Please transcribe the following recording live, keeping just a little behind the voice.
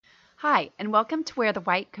Hi, and welcome to Where the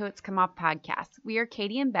White Coats Come Off podcast. We are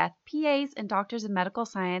Katie and Beth, PAs and doctors of medical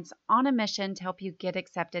science, on a mission to help you get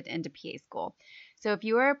accepted into PA school. So if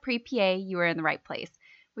you are a pre-PA, you are in the right place.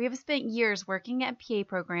 We have spent years working at PA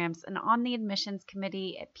programs and on the admissions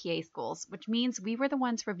committee at PA schools, which means we were the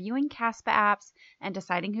ones reviewing CASPA apps and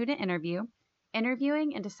deciding who to interview,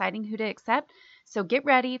 interviewing and deciding who to accept. So get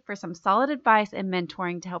ready for some solid advice and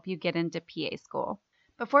mentoring to help you get into PA school.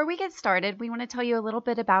 Before we get started, we want to tell you a little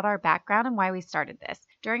bit about our background and why we started this.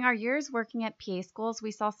 During our years working at PA schools,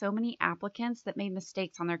 we saw so many applicants that made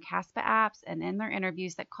mistakes on their CASPA apps and in their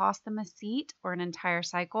interviews that cost them a seat or an entire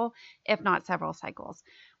cycle, if not several cycles.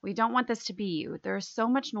 We don't want this to be you. There's so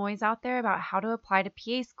much noise out there about how to apply to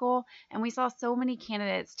PA school, and we saw so many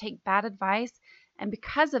candidates take bad advice and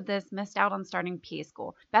because of this, missed out on starting PA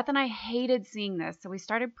school. Beth and I hated seeing this, so we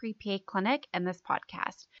started Pre-PA Clinic and this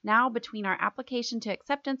podcast. Now, between our application to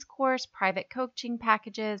acceptance course, private coaching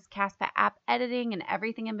packages, CASPA app editing, and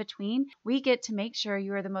everything in between, we get to make sure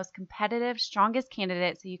you are the most competitive, strongest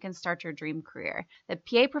candidate so you can start your dream career. The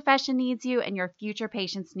PA profession needs you and your future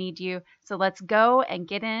patients need you, so let's go and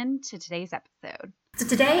get into today's episode. So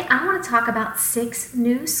today I want to talk about 6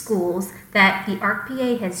 new schools that the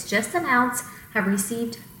ARC-PA has just announced have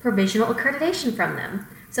received provisional accreditation from them.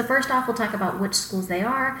 So first off, we'll talk about which schools they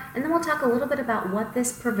are, and then we'll talk a little bit about what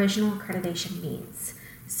this provisional accreditation means.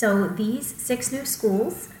 So these 6 new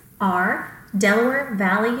schools are Delaware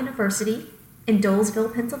Valley University in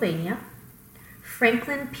Dolesville, Pennsylvania,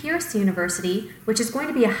 Franklin Pierce University, which is going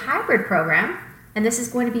to be a hybrid program, and this is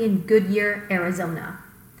going to be in Goodyear, Arizona,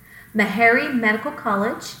 Meharry Medical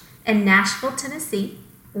College in Nashville, Tennessee,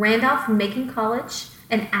 Randolph-Macon College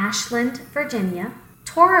in Ashland, Virginia.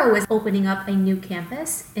 Toro is opening up a new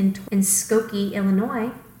campus in Skokie,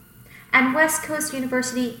 Illinois, and West Coast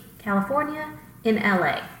University, California in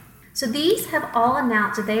LA. So these have all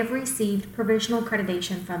announced that they have received provisional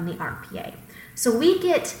accreditation from the ARC-PA. So we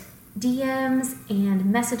get DMs and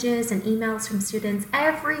messages and emails from students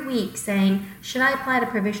every week saying, should I apply to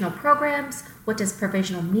provisional programs? What does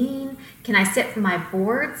provisional mean? Can I sit for my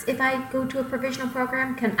boards if I go to a provisional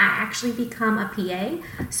program? Can I actually become a PA?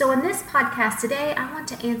 So in this podcast today, I want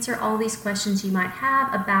to answer all these questions you might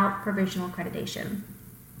have about provisional accreditation.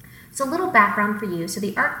 So a little background for you. So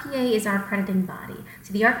the ARC-PA is our accrediting body.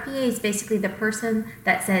 So the ARC-PA is basically the person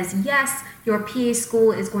that says, yes, your PA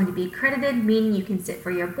school is going to be accredited, meaning you can sit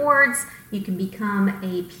for your boards, you can become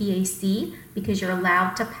a PAC because you're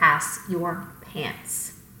allowed to pass your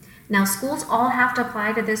PANCE. Now, schools all have to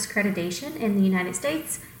apply to this accreditation in the United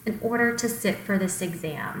States in order to sit for this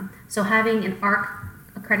exam. So having an ARC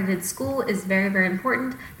accredited school is very, very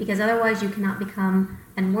important because otherwise you cannot become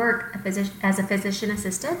and work as a physician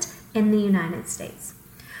assistant in the United States.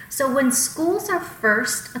 So when schools are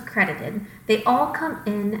first accredited, they all come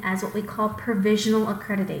in as what we call provisional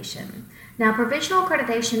accreditation. Now, provisional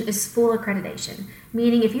accreditation is full accreditation,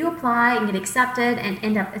 meaning if you apply and get accepted and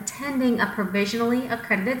end up attending a provisionally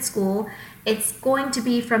accredited school, it's going to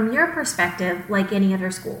be from your perspective like any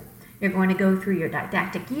other school. You're going to go through your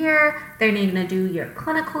didactic year, then you're going to do your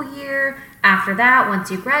clinical year. After that, once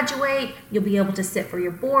you graduate, you'll be able to sit for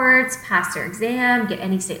your boards, pass your exam, get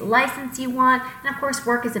any state license you want, and of course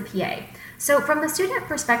work as a PA. So from the student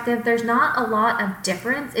perspective, there's not a lot of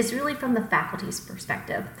difference. It's really from the faculty's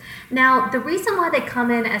perspective. Now, the reason why they come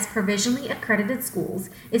in as provisionally accredited schools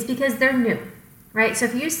is because they're new. Right? So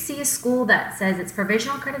if you see a school that says it's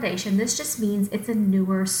provisional accreditation, this just means it's a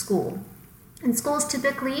newer school. And schools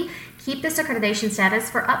typically keep this accreditation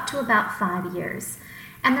status for up to about 5 years.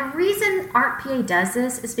 And the reason ARC-PA does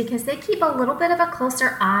this is because they keep a little bit of a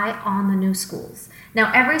closer eye on the new schools.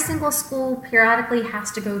 Now, every single school periodically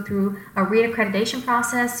has to go through a reaccreditation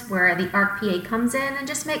process where the ARC-PA comes in and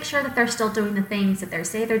just make sure that they're still doing the things that they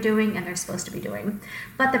say they're doing and they're supposed to be doing.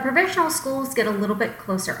 But the provisional schools get a little bit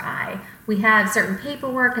closer eye. We have certain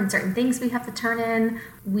paperwork and certain things we have to turn in.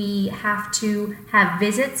 We have to have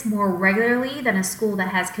visits more regularly than a school that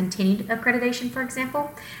has continued accreditation, for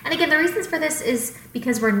example. And again, the reasons for this is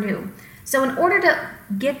because we're new. So in order to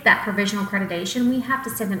get that provisional accreditation, we have to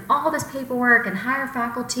send in all this paperwork and hire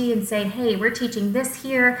faculty and say, hey, we're teaching this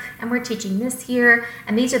here and we're teaching this here,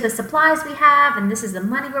 and these are the supplies we have, and this is the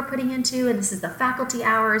money we're putting into, and this is the faculty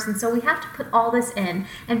hours. And so we have to put all this in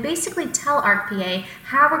and basically tell ARC-PA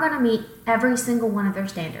how we're going to meet every single one of their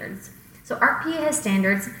standards. So ARC-PA has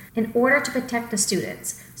standards in order to protect the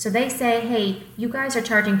students. So they say, hey, you guys are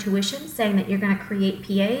charging tuition, saying that you're going to create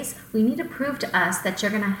PAs. We need to prove to us that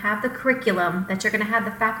you're going to have the curriculum, that you're going to have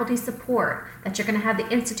the faculty support, that you're going to have the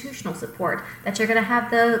institutional support, that you're going to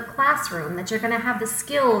have the classroom, that you're going to have the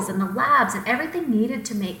skills and the labs and everything needed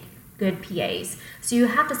to make good PAs. So you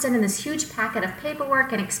have to send in this huge packet of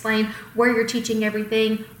paperwork and explain where you're teaching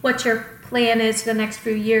everything, what your plan is for the next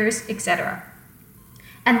few years, etc.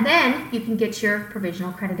 And then you can get your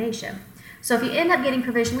provisional accreditation. So if you end up getting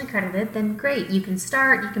provisionally accredited, then great, you can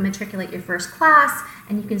matriculate your first class,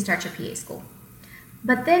 and you can start your PA school.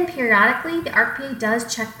 But then periodically, the ARC-PA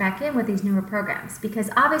does check back in with these newer programs, because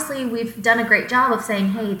obviously we've done a great job of saying,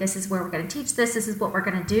 hey, this is where we're going to teach this is what we're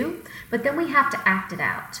going to do, but then we have to act it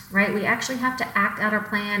out, right? We actually have to act out our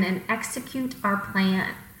plan and execute our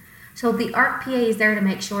plan. So the ARC-PA is there to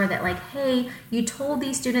make sure that, like, hey, you told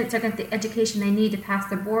these students they're going to get the education they need to pass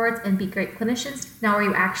their boards and be great clinicians. Now are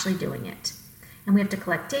you actually doing it? And we have to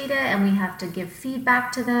collect data, and we have to give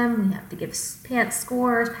feedback to them. We have to give PANCE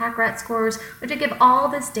scores, PAC-RAT scores. We have to give all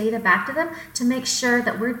this data back to them to make sure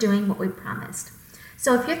that we're doing what we promised.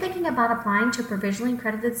 So if you're thinking about applying to a provisionally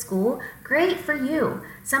accredited school, great for you.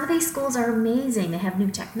 Some of these schools are amazing. They have new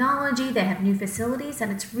technology, they have new facilities,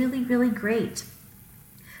 and it's really, really great.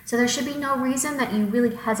 So there should be no reason that you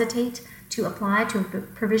really hesitate to apply to a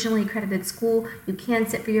provisionally accredited school. You can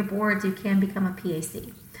sit for your boards, you can become a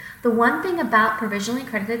PAC. The one thing about provisionally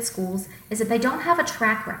accredited schools is that they don't have a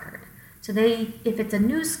track record. So if it's a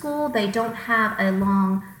new school, they don't have a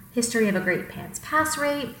long history of a great PANCE pass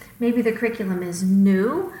rate. Maybe the curriculum is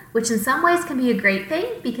new, which in some ways can be a great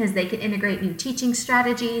thing because they can integrate new teaching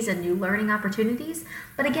strategies and new learning opportunities.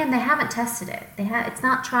 But again, they haven't tested it. It's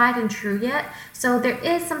not tried and true yet. So there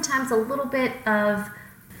is sometimes a little bit of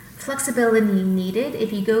flexibility needed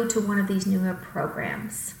if you go to one of these newer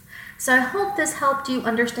programs. So I hope this helped you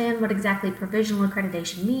understand what exactly provisional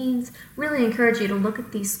accreditation means. Really encourage you to look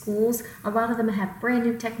at these schools. A lot of them have brand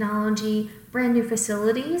new technology, brand new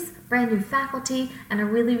facilities, brand new faculty, and are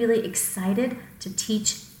really, really excited to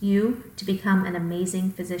teach you to become an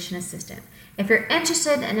amazing physician assistant. If you're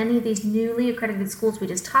interested in any of these newly accredited schools we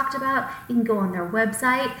just talked about, you can go on their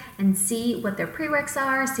website and see what their prereqs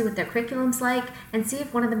are, see what their curriculum's like, and see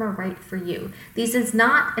if one of them are right for you. This is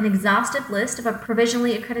not an exhaustive list of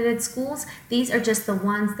provisionally accredited schools. These are just the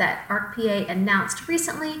ones that ARC-PA announced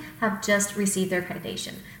recently have just received their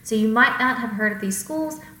accreditation. So you might not have heard of these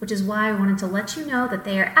schools, which is why I wanted to let you know that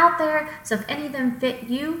they are out there. So if any of them fit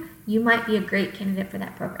you, you might be a great candidate for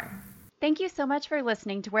that program. Thank you so much for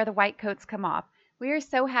listening to Where the White Coats Come Off. We are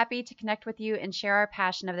so happy to connect with you and share our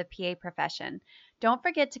passion of the PA profession. Don't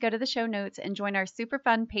forget to go to the show notes and join our super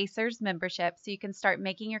fun Pacers membership so you can start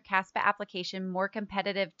making your CASPA application more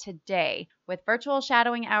competitive today with virtual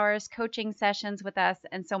shadowing hours, coaching sessions with us,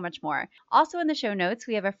 and so much more. Also in the show notes,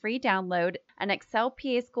 we have a free download, an Excel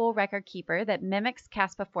PA School record keeper that mimics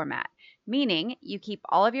CASPA format, meaning you keep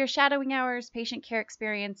all of your shadowing hours, patient care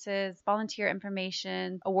experiences, volunteer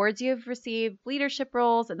information, awards you have received, leadership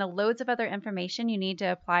roles, and the loads of other information you need to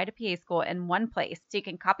apply to PA school in one place so you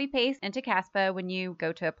can copy paste into CASPA when you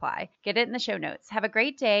go to apply. Get it in the show notes. Have a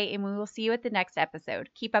great day, and we will see you at the next episode.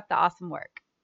 Keep up the awesome work.